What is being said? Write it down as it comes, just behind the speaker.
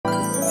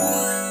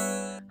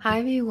Hi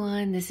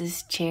everyone, this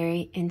is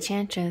Cherry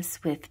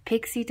Enchantress with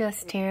Pixie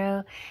Dust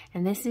Tarot,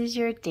 and this is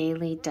your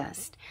daily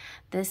dust.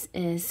 This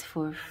is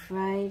for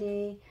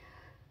Friday,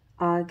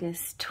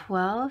 August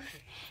 12th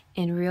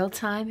in real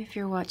time if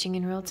you're watching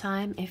in real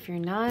time. If you're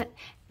not,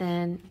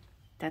 then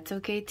that's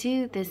okay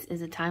too. This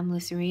is a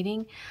timeless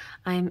reading.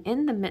 I'm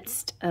in the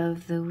midst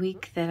of the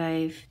week that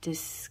I've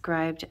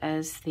described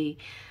as the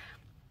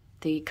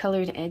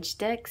colored edge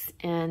decks,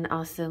 and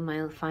also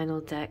my final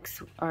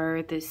decks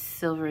are the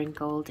silver and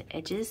gold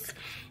edges.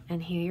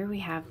 And here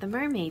we have the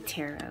Mermaid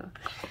Tarot.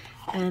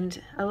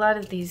 And a lot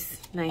of these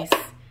nice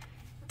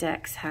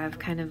decks have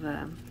kind of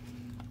a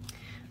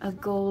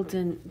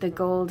golden, the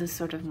gold is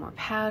sort of more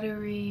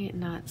powdery,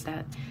 not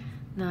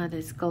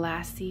as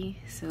glassy.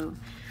 So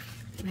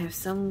we have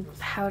some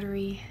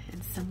powdery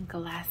and some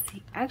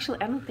glassy. Actually,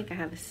 I don't think I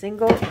have a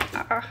single.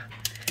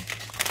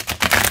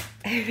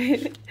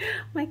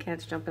 My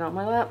cat's jumping on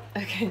my lap.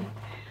 Okay.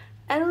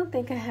 I don't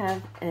think I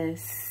have a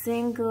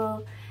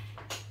single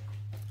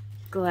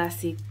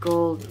glassy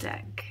gold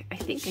deck. I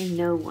think I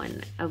know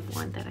one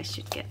that I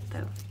should get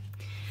though.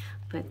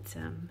 But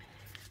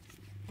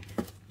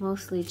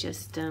mostly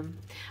just I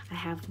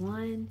have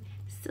one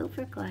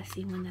silver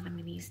glassy one that I'm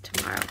gonna use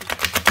tomorrow.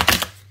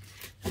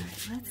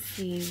 Alright, let's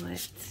see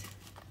what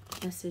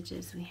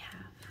messages we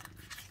have.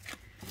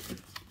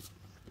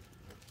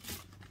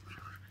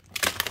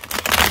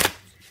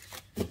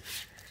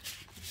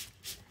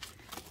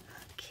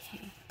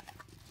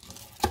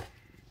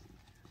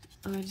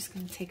 We're just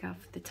going to take off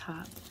the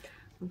top.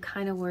 I'm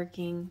kind of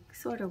working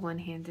sort of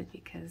one-handed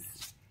because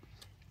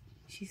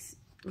she's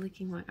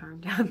licking my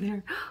arm down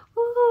there.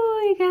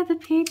 Oh, you got the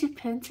Page of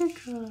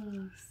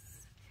Pentacles.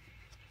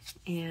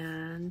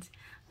 And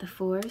the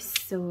Four of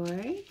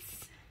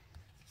Swords.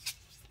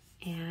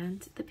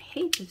 And the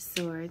Page of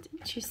Swords.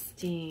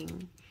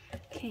 Interesting.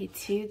 Okay,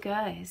 two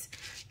guys.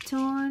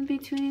 Torn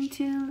between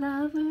two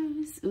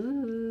lovers.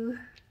 Ooh.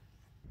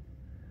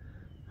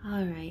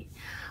 All right.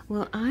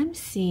 Well, I'm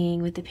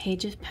seeing with the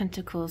Page of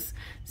Pentacles,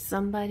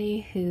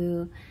 somebody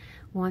who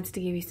wants to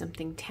give you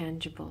something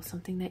tangible,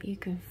 something that you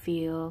can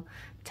feel,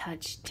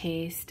 touch,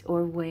 taste,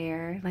 or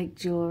wear, like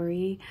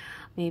jewelry.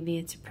 Maybe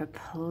it's a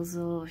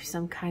proposal or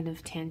some kind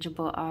of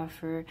tangible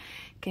offer. It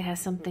could have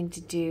something to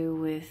do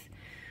with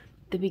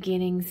the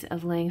beginnings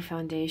of laying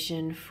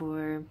foundation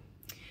for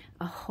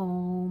a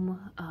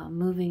home,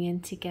 moving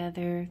in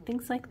together,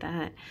 things like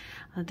that.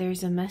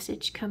 There's a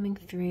message coming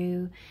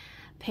through.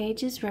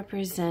 Pages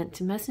represent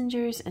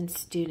messengers and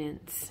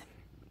students.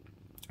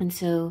 And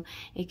so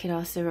it could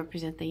also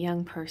represent the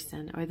young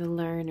person or the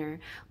learner,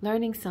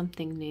 learning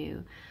something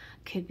new.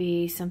 Could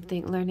be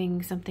something,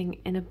 learning something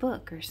in a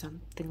book or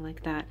something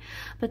like that.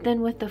 But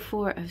then with the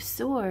Four of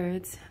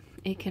Swords,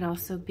 it can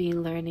also be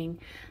learning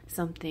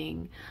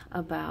something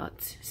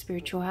about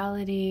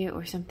spirituality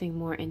or something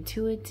more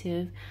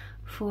intuitive.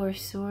 Four of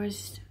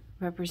Swords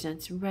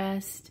represents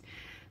rest,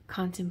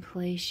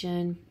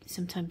 contemplation,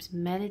 sometimes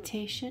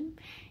meditation,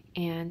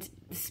 and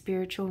the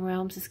spiritual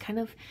realms is kind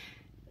of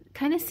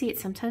see it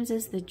sometimes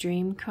as the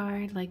dream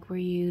card, like where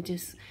you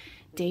just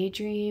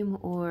daydream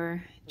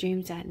or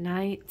dreams at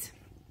night.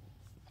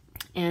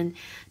 And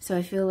so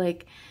I feel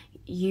like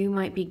you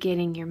might be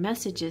getting your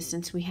messages,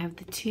 since we have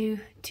the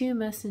two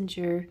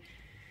messenger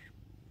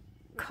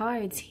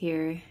cards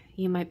here.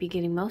 You might be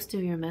getting most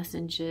of your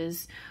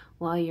messages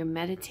while you're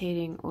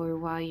meditating or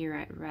while you're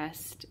at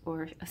rest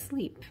or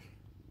asleep.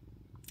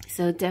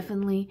 So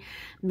definitely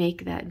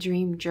make that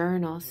dream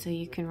journal so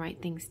you can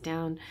write things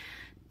down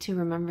to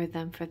remember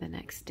them for the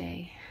next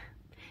day.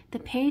 The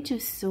Page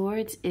of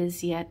Swords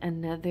is yet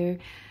another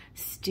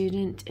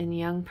student and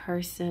young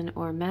person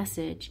or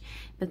message,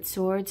 but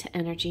swords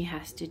energy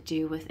has to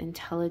do with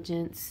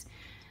intelligence,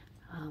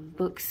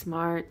 book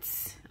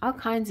smarts, all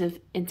kinds of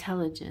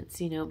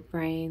intelligence, you know,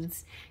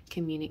 brains,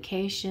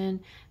 communication,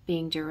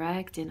 being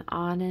direct and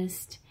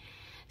honest.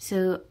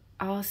 So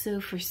also,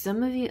 for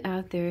some of you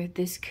out there,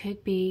 this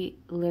could be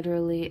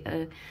literally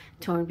a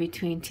torn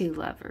between two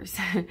lovers.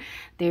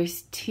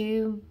 There's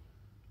two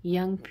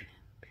young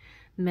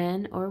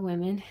men or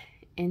women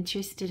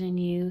interested in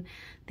you.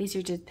 These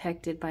are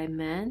depicted by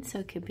men, so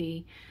it could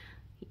be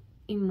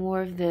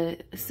more of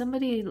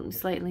somebody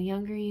slightly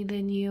younger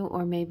than you,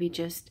 or maybe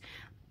just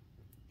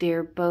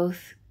they're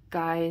both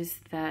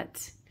guys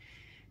that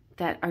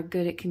are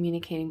good at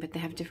communicating, but they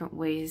have different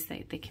ways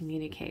that they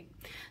communicate.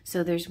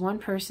 So there's one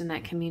person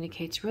that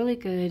communicates really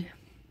good.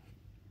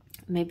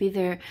 Maybe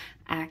their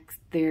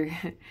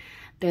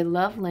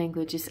love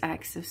language is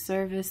acts of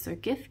service or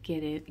gift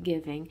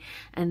giving.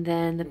 And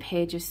then the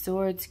Page of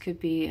Swords could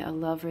be a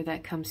lover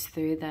that comes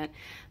through that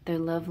their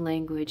love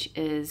language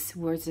is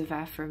words of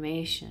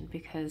affirmation,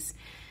 because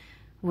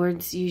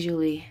words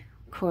usually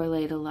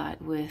correlate a lot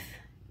with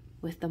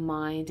the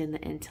mind and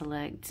the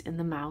intellect and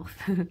the mouth.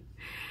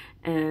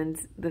 And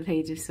the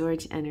Page of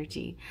Swords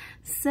energy.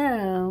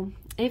 So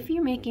if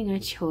you're making a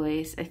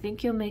choice, I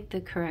think you'll make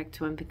the correct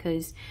one,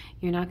 because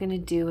you're not going to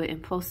do it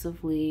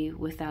impulsively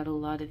without a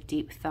lot of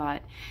deep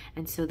thought.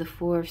 And so the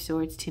Four of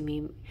Swords to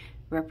me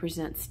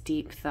represents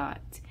deep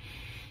thought.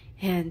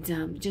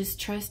 And just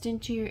trust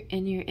into your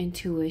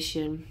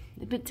intuition,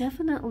 but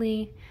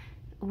definitely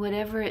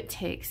whatever it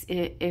takes.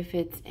 If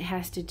it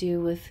has to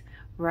do with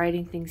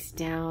writing things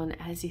down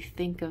as you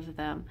think of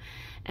them,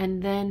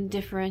 and then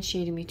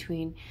differentiating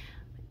between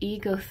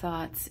ego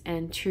thoughts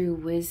and true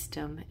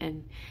wisdom.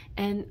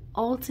 And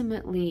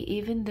ultimately,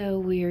 even though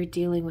we are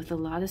dealing with a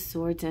lot of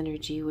swords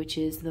energy, which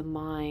is the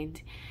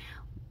mind,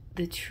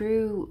 the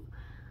true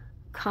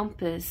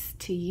compass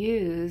to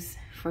use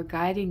for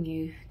guiding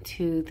you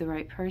to the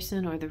right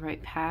person or the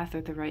right path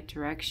or the right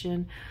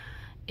direction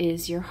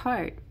is your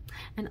heart.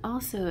 And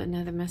also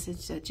another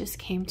message that just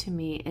came to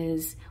me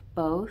is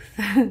both.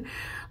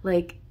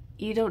 Like,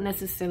 you don't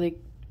necessarily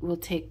will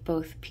take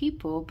both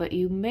people, but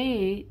you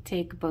may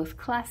take both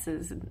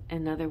classes.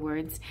 In other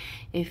words,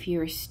 if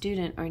you're a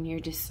student and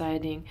you're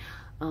deciding,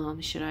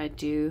 should I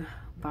do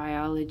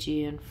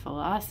biology and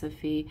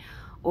philosophy,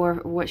 or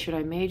what should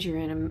I major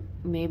in? And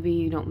maybe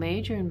you don't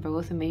major in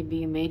both, and maybe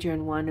you major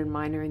in one and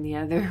minor in the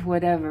other,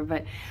 whatever.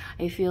 But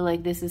I feel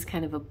like this is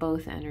kind of a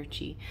both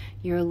energy.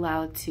 You're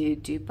allowed to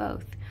do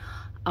both.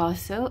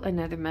 Also,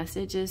 another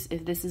message is,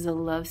 if this is a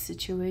love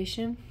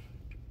situation,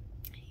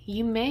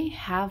 you may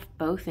have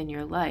both in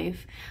your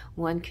life.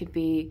 One could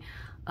be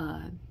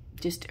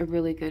just a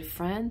really good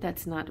friend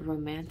that's not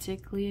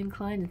romantically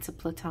inclined. It's a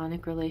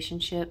platonic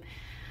relationship.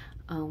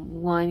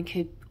 One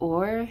could,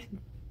 or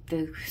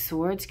the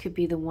swords could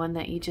be the one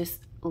that you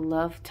just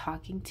love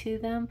talking to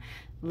them,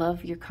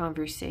 love your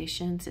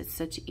conversations. It's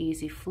such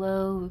easy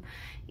flow,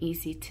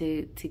 easy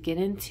to get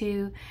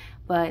into,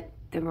 but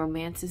the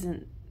romance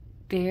isn't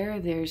there.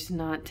 There's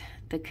not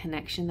the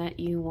connection that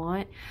you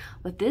want.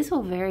 But this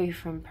will vary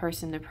from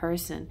person to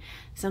person.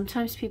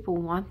 Sometimes people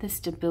want the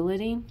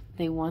stability,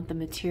 they want the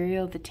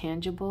material, the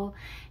tangible,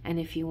 and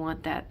if you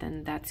want that,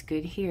 then that's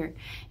good here.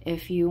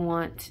 If you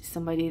want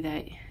somebody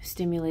that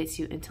stimulates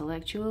you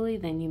intellectually,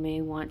 then you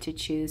may want to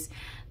choose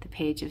the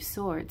Page of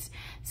Swords.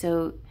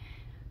 So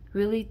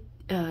really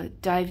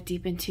dive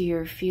deep into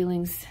your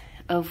feelings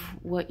of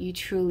what you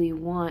truly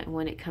want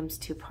when it comes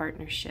to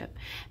partnership.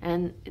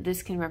 And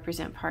this can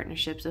represent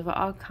partnerships of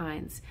all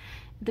kinds.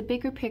 The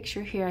bigger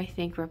picture here, I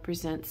think,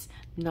 represents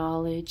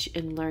knowledge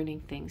and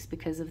learning things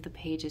because of the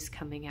pages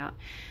coming out.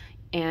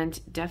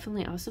 And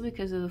definitely also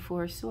because of the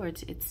Four of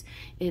Swords.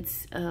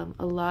 It's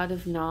a lot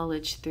of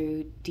knowledge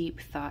through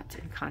deep thought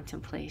and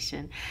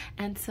contemplation.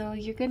 And so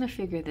you're going to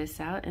figure this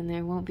out, and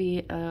there won't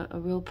be a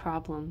real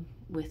problem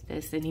with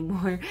this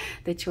anymore.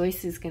 The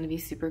choice is going to be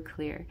super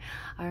clear.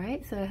 All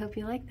right, so I hope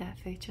you like that.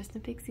 Faith, Trust,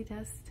 and Pixie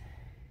Dust.